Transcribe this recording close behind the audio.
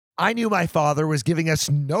I knew my father was giving us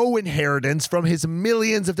no inheritance from his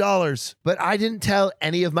millions of dollars, but I didn't tell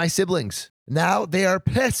any of my siblings. Now they are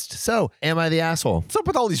pissed. So, am I the asshole? What's up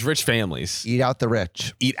with all these rich families? Eat out the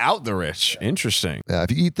rich. Eat out the rich. Interesting.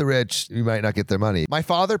 If you eat the rich, you might not get their money. My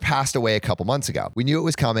father passed away a couple months ago. We knew it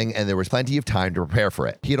was coming and there was plenty of time to prepare for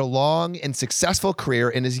it. He had a long and successful career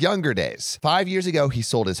in his younger days. 5 years ago, he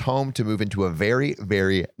sold his home to move into a very,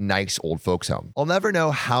 very nice old folks home. I'll never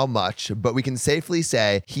know how much, but we can safely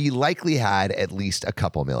say he likely had at least a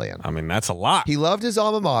couple million. I mean, that's a lot. He loved his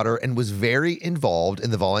alma mater and was very involved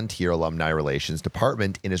in the volunteer alumni relations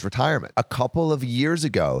department in his retirement. A couple of years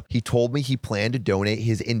ago, he told me he planned to donate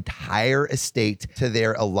his entire estate to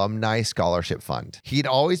their alumni scholarship fund. He'd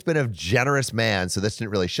always been a generous man, so this didn't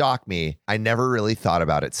really shock me. I never really thought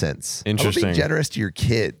about it since. Interesting. Be generous to your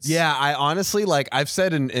kids. Yeah, I honestly, like I've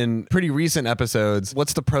said in pretty recent episodes,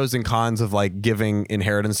 what's the pros and cons of like giving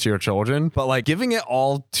inheritance to your children? But like giving it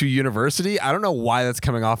all to university, I don't know why that's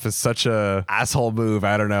coming off as such a asshole move.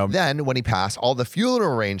 I don't know. Then when he passed, all the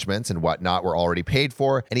funeral arrangements and whatnot were already paid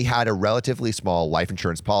for, and he had a relatively small life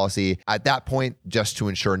insurance policy at that point just to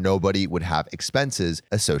ensure nobody would have expenses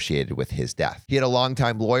associated with his death. He had a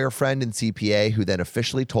longtime lawyer friend and CPA who then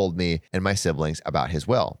officially told me and my siblings about his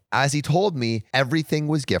will. As he told me, everything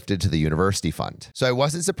was gifted to the university fund. So I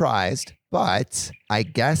wasn't surprised, but I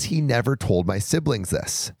guess he never told my siblings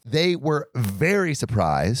this. They were very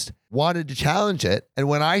surprised, wanted to challenge it, and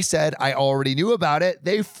when I said I already knew about it,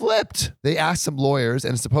 they flipped. They asked some lawyers,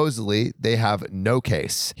 and supposedly they have no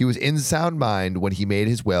case. He was in sound mind when he made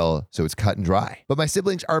his will, so it's cut and dry. But my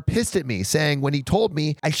siblings are pissed at me, saying when he told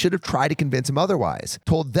me, I should have tried to convince him otherwise.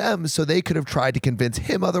 Told them so they could have tried to convince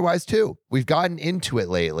him otherwise too. We've gotten into it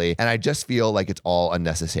lately, and I just feel like it's all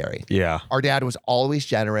unnecessary. Yeah. Our dad was always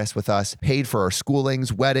generous with us, paid for our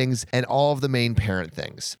schoolings, weddings, and all of the main parent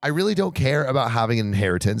things. I really don't care about having an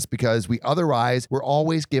inheritance because we otherwise were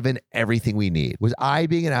always given everything we need. Was I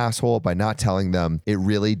being an asshole by not telling them? It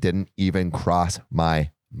really didn't even cross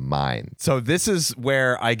my mind. So this is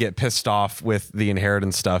where I get pissed off with the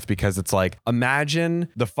inheritance stuff, because it's like, imagine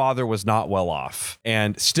the father was not well off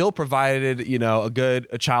and still provided, you know,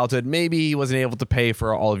 a childhood. Maybe he wasn't able to pay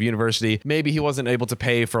for all of university. Maybe he wasn't able to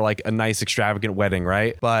pay for like a nice extravagant wedding,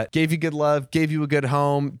 right? But gave you good love, gave you a good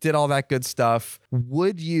home, did all that good stuff.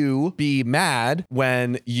 Would you be mad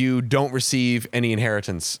when you don't receive any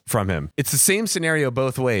inheritance from him? It's the same scenario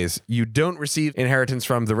both ways. You don't receive inheritance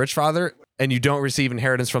from the rich father, and you don't receive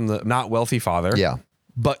inheritance from the not wealthy father. Yeah.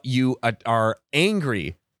 But you are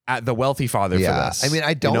angry at the wealthy father for this. I mean,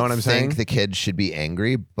 I don't know what I'm saying? think the kids should be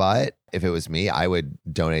angry, but if it was me, I would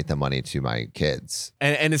donate the money to my kids.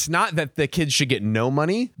 And it's not that the kids should get no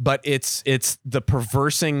money, but it's the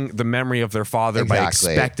perversing the memory of their father by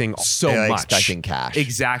expecting so much. Expecting cash.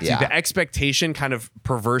 Exactly. Yeah. The expectation kind of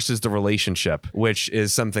perverses the relationship, which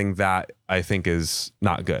is something that I think is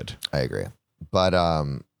not good. I agree. But,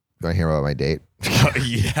 you want to hear about my date?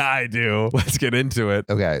 Yeah, I do. Let's get into it.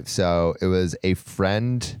 Okay, so it was a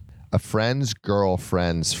friend's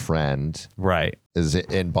girlfriend's friend. Right. Is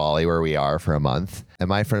in Bali where we are for a month. And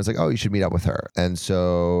my friend was like, oh, you should meet up with her. And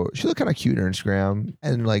so she looked kind of cute on Instagram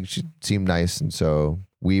and like she seemed nice. And so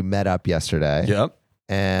we met up yesterday. Yep.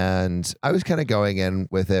 And I was kind of going in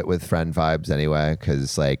with it with friend vibes anyway,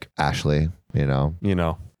 because like Ashley, you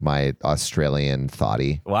know, my Australian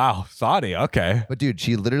thottie. Wow, thottie. Okay. But dude,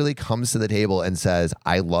 she literally comes to the table and says,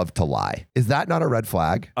 I love to lie. Is that not a red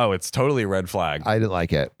flag? Oh, it's totally a red flag. I didn't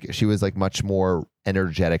like it. She was like much more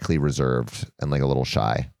energetically reserved and like a little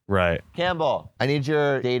shy. Right. Campbell, I need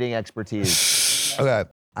your dating expertise. Okay.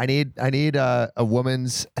 I need a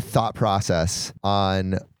woman's thought process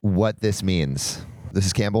on what this means. This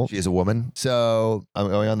is Campbell. She is a woman. So I'm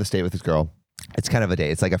going on this date with this girl. It's kind of a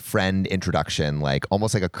date. It's like a friend introduction, like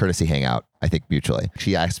almost like a courtesy hangout, I think mutually.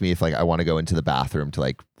 She asked me if like I want to go into the bathroom to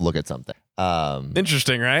like look at something.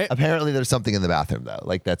 Interesting, right? Apparently there's something in the bathroom though.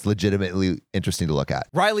 Like that's legitimately interesting to look at.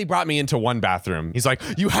 Riley brought me into one bathroom. He's like,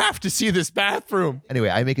 you have to see this bathroom. Anyway,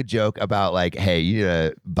 I make a joke about like, hey, you need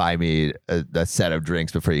to buy me a set of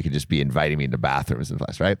drinks before you can just be inviting me into bathrooms and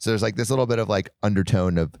stuff, right? So there's like this little bit of like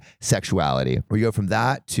undertone of sexuality. We go from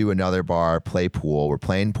that to another bar, play pool. We're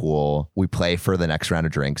playing pool. We play for the next round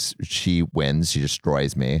of drinks. She wins. She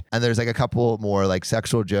destroys me. And there's like a couple more like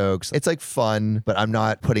sexual jokes. It's like fun, but I'm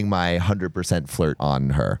not putting my 100% flirt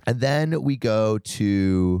on her. And then we go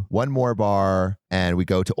to one more bar and we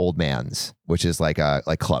go to Old Man's, which is like a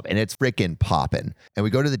club, and it's freaking popping. And we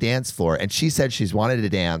go to the dance floor and she said she's wanted to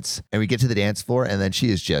dance, and we get to the dance floor and then she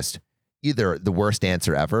is just either the worst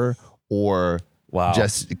dancer ever or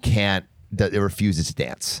just can't it refuses to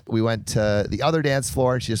dance. We went to the other dance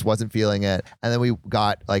floor and she just wasn't feeling it. And then we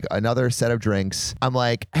got like another set of drinks. I'm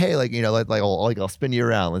like, hey, like, you know, I'll spin you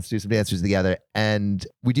around. Let's do some dances together. And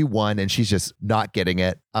we do one and she's just not getting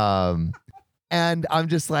it. And I'm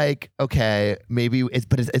just like, okay, maybe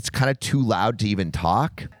it's kind of too loud to even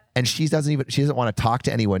talk. And she doesn't want to talk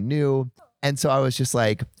to anyone new. And so I was just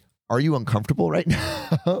like, are you uncomfortable right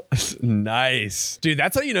now? Nice. Dude,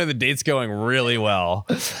 that's how you know the date's going really well.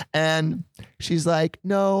 And she's like,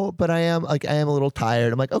 no, but I am a little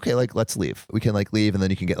tired. I'm like, okay, like, let's leave. We can like leave and then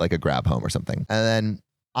you can get like a grab home or something. And then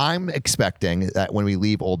I'm expecting that when we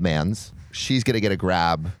leave Old Man's, she's going to get a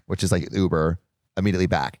grab, which is like Uber, immediately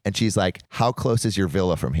back. And she's like, how close is your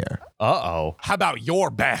villa from here? Uh-oh. How about your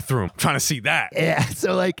bathroom? I'm trying to see that. Yeah.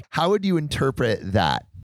 So like, how would you interpret that?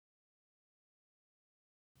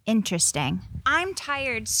 Interesting. I'm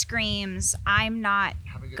tired screams, I'm not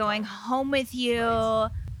going home with you.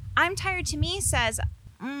 I'm tired to me says,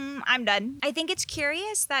 I'm done. I think it's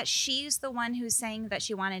curious that she's the one who's saying that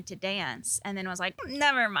she wanted to dance and then was like,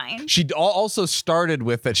 never mind. She also started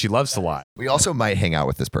with that she loves to lie. We also might hang out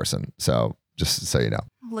with this person. So just so you know.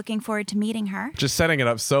 Looking forward to meeting her. Just setting it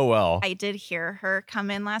up so well. I did hear her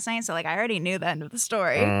come in last night, so like I already knew the end of the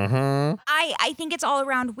story. Mm-hmm. I think it's all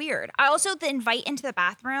around weird. I also, the invite into the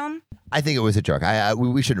bathroom. I think it was a joke.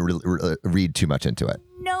 We shouldn't read too much into it.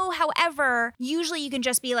 No, however, usually you can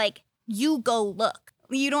just be like, you go look.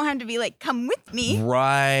 You don't have to be like, come with me.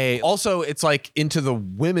 Right. Also, it's like into the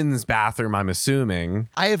women's bathroom, I'm assuming.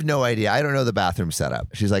 I have no idea. I don't know the bathroom setup.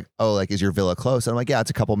 She's like, oh, like, is your villa close? And I'm like, yeah, it's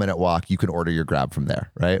a couple minute walk. You can order your grab from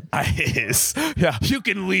there, right? Nice. Yeah, you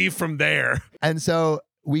can leave from there. And so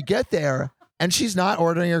we get there and she's not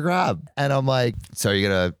ordering her grab. And I'm like, so you're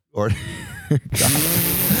going to order your grab?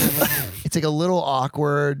 It's like a little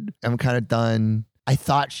awkward. I'm kind of done. I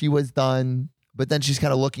thought she was done. But then she's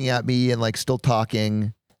kind of looking at me and like still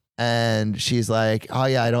talking. And she's like, oh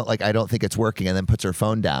yeah, I don't think it's working. And then puts her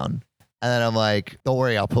phone down. And then I'm like, don't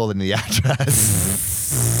worry, I'll pull in the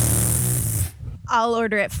address. I'll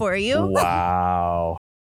order it for you. Wow.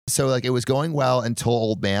 So like it was going well until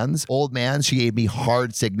Old Man's. She gave me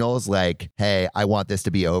hard signals like, hey, I want this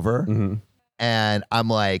to be over. Mm-hmm. And I'm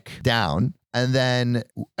like down. And then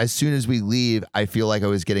as soon as we leave, I feel like I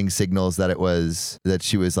was getting signals that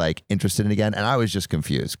she was like interested in again. And I was just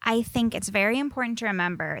confused. I think it's very important to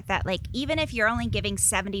remember that like, even if you're only giving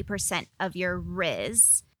 70% of your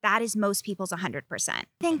riz, that is most people's 100%. I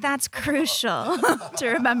think that's crucial to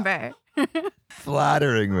remember.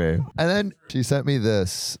 Flattering me. And then she sent me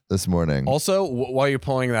this morning. Also, while you're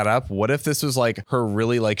pulling that up, what if this was like her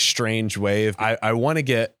really like strange way of, I want to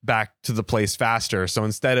get back to the place faster. So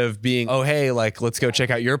instead of being, oh, hey, like, let's go check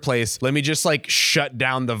out your place, let me just like shut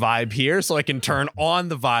down the vibe here so I can turn on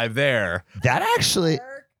the vibe there. That actually...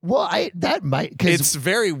 Well, that might, because it's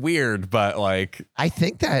very weird, but like I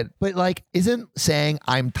think that, but like, isn't saying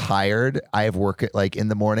I'm tired, I have work at like in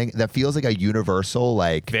the morning, that feels like a universal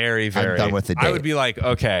like very I'm done with the day. I would be like,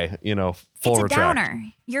 okay, full it's retract. A downer.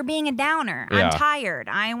 You're being a downer. Yeah. I'm tired.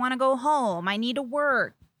 I want to go home. I need to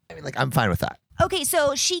work. I mean, like, I'm fine with that. Okay,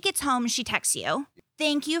 so she gets home, she texts you.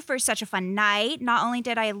 Thank you for such a fun night. Not only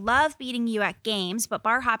did I love beating you at games, but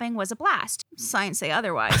bar hopping was a blast. Signs say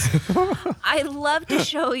otherwise. I'd love to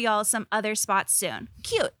show y'all some other spots soon.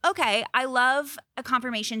 Cute. Okay, I love a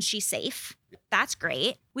confirmation she's safe. That's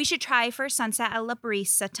great. We should try for sunset at La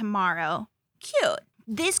Brisa tomorrow. Cute.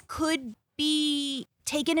 This could be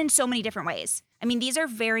taken in so many different ways. I mean, these are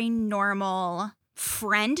very normal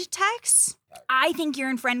friend texts. I think you're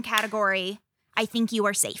in friend category. I think you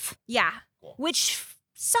are safe. Yeah. Which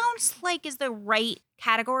sounds like is the right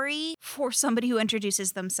category for somebody who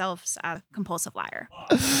introduces themselves a compulsive liar.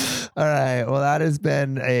 All right. Well, that has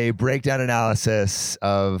been a breakdown analysis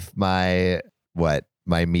of my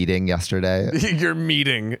meeting yesterday. Your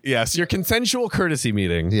meeting. Yes. Your consensual courtesy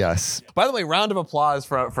meeting. Yes. By the way, round of applause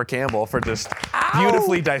for Campbell for just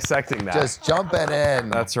beautifully dissecting that. Just jumping in.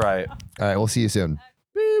 That's right. All right. We'll see you soon.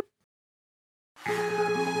 Beep.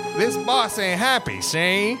 This boss ain't happy,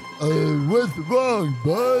 see? What's wrong,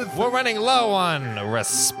 boss? We're running low on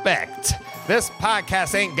respect. This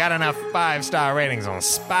podcast ain't got enough 5-star ratings on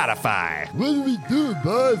Spotify. What do we do,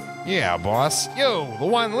 boss? Yeah, boss. You, the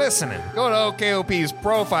one listening, go to OKOP's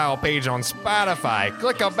profile page on Spotify,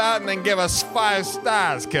 click about, and then give us 5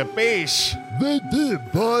 stars, capiche? They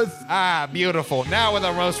did, boss. Ah, beautiful. Now we're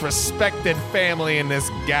the most respected family in this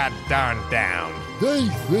goddamn town.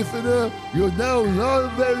 Thanks, listener. You're now an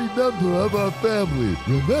honorary member of our family.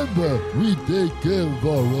 Remember, we take care of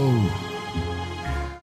our own.